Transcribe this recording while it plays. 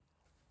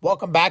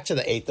Welcome back to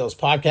the Athos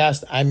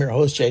Podcast. I'm your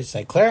host, Jason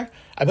St. Clair.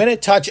 I'm going to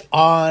touch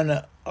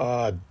on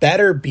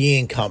Better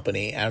Being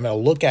Company, and I'm going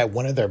to look at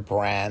one of their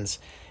brands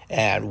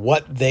and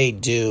what they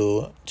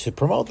do to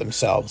promote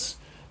themselves.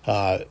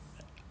 I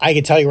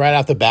can tell you right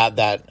off the bat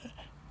that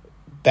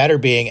Better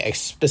Being,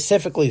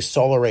 specifically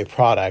SolarAy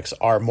products,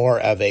 are more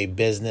of a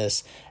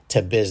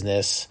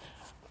business-to-business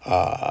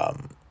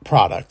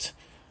product.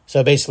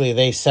 So basically,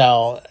 they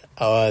sell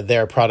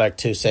their product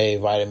to, say,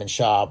 Vitamin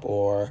Shoppe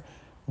or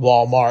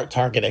Walmart,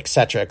 Target,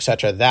 etc.,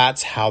 etc.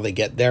 That's how they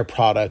get their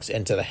products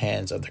into the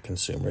hands of the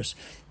consumers.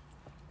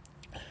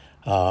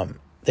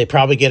 They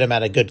probably get them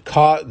at a good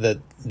cost.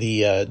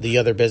 The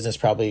other business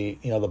probably,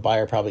 the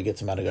buyer probably gets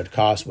them at a good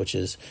cost, which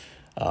is,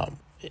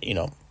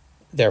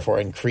 therefore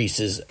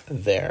increases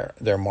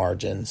their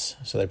margins.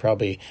 So they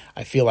probably,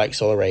 I feel like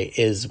SolarAy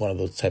is one of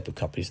those type of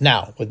companies.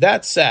 Now, with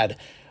that said,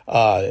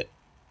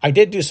 I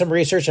did do some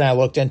research and I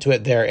looked into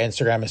it. Their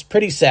Instagram is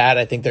pretty sad.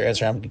 I think their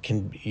Instagram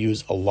can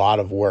use a lot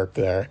of work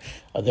there.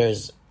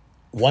 There's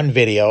one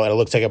video and it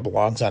looks like it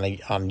belongs on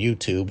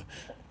YouTube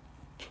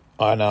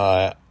on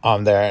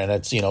there, and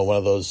it's one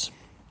of those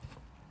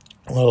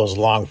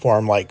long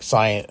form like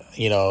science,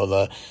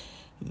 the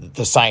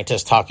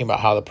scientist talking about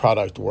how the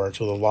product works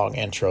with a long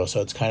intro.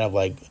 So it's kind of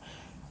like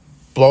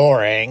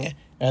boring.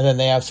 And then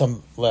they have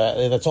some,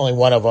 that's only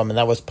one of them, and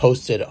that was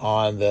posted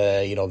on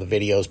the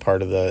videos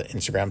part of the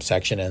Instagram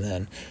section. And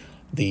then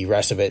the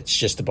rest of it's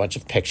just a bunch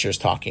of pictures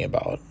talking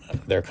about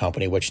their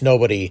company, which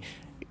nobody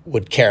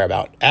would care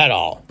about at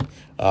all.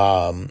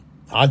 On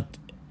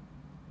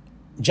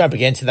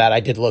jumping into that, I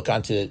did look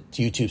onto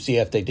YouTube, see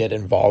if they did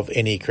involve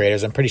any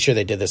creators. I'm pretty sure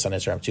they did this on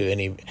Instagram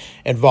too.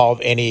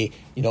 Involve any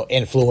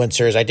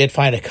influencers. I did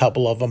find a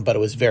couple of them, but it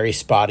was very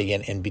spotty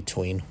and in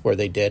between, where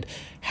they did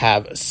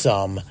have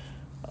some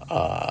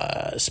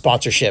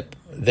sponsorship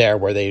there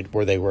where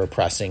they were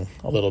pressing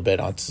a little bit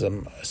on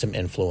some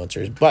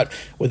influencers. But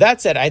with that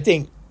said, I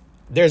think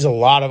there's a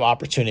lot of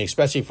opportunity,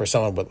 especially for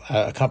someone with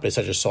a company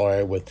such as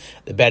SolarAy, with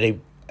the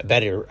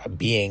Better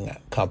Being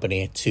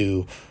Company,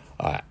 to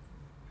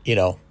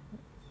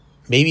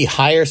maybe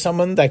hire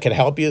someone that could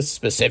help you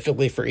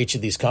specifically for each of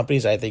these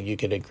companies. I think you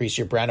could increase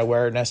your brand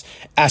awareness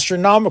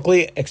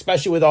astronomically,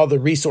 especially with all the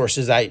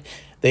resources that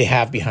they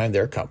have behind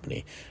their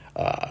company.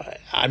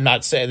 I'm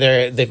not saying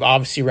they've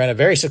obviously run a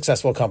very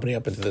successful company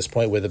up until this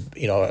point, with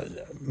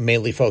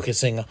mainly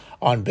focusing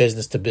on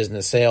business to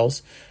business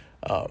sales.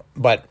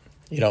 But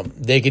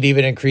they could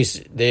even increase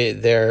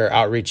their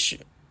outreach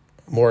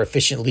more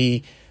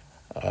efficiently,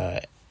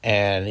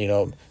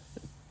 and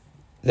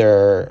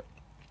they're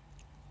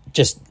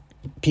just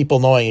people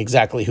knowing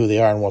exactly who they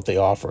are and what they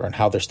offer and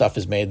how their stuff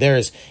is made. There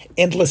is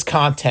endless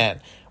content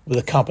with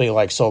a company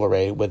like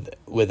SolarAy,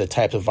 with the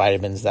types of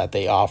vitamins that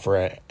they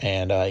offer,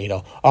 and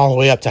all the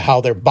way up to how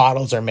their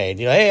bottles are made.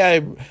 Hey,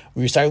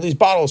 we recycle these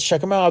bottles,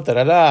 check them out,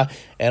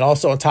 And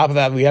also on top of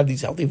that, we have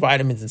these healthy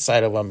vitamins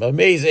inside of them.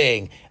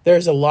 Amazing.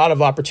 There's a lot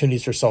of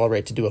opportunities for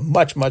SolarAy to do a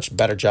much, much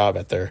better job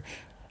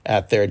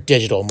at their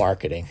digital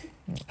marketing.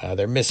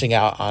 They're missing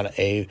out on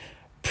a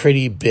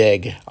pretty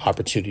big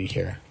opportunity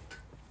here.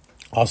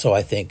 Also,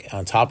 I think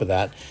on top of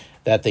that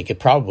they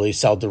could probably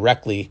sell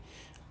directly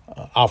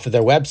off of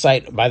their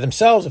website by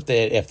themselves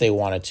if they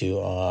wanted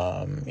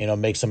to,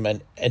 make some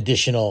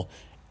additional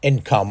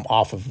income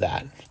off of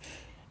that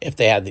if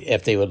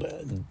they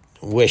would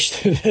wish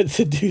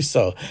to do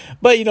so.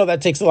 But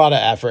that takes a lot of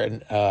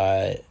effort,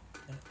 and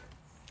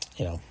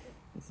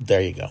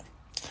there you go.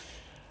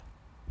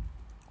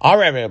 All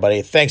right,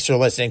 everybody, thanks for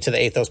listening to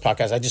the Athos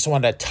Podcast. I just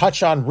wanted to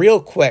touch on real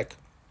quick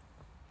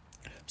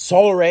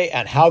SolarAy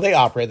and how they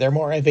operate. They're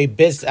more of a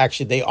business.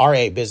 Actually, they are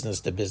a business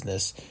to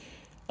business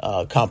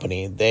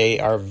company. They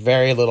are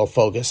very little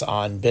focus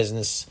on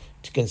business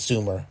to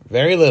consumer,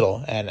 very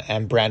little,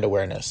 and brand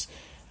awareness.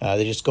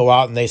 They just go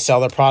out and they sell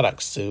their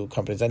products to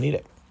companies that need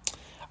it.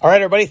 All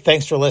right, everybody,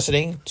 thanks for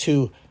listening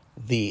to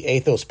the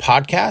Athos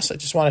Podcast. I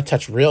just want to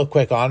touch real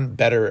quick on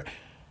Better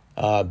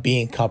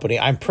Being Company.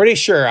 I'm pretty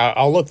sure,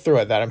 I'll look through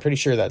it, that I'm pretty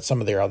sure that some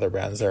of their other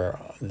brands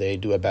they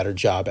do a better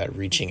job at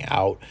reaching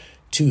out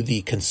to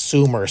the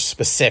consumer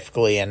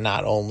specifically, and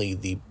not only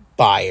the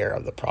buyer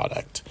of the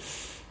product.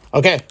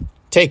 Okay.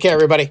 Take care,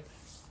 everybody.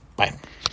 Bye.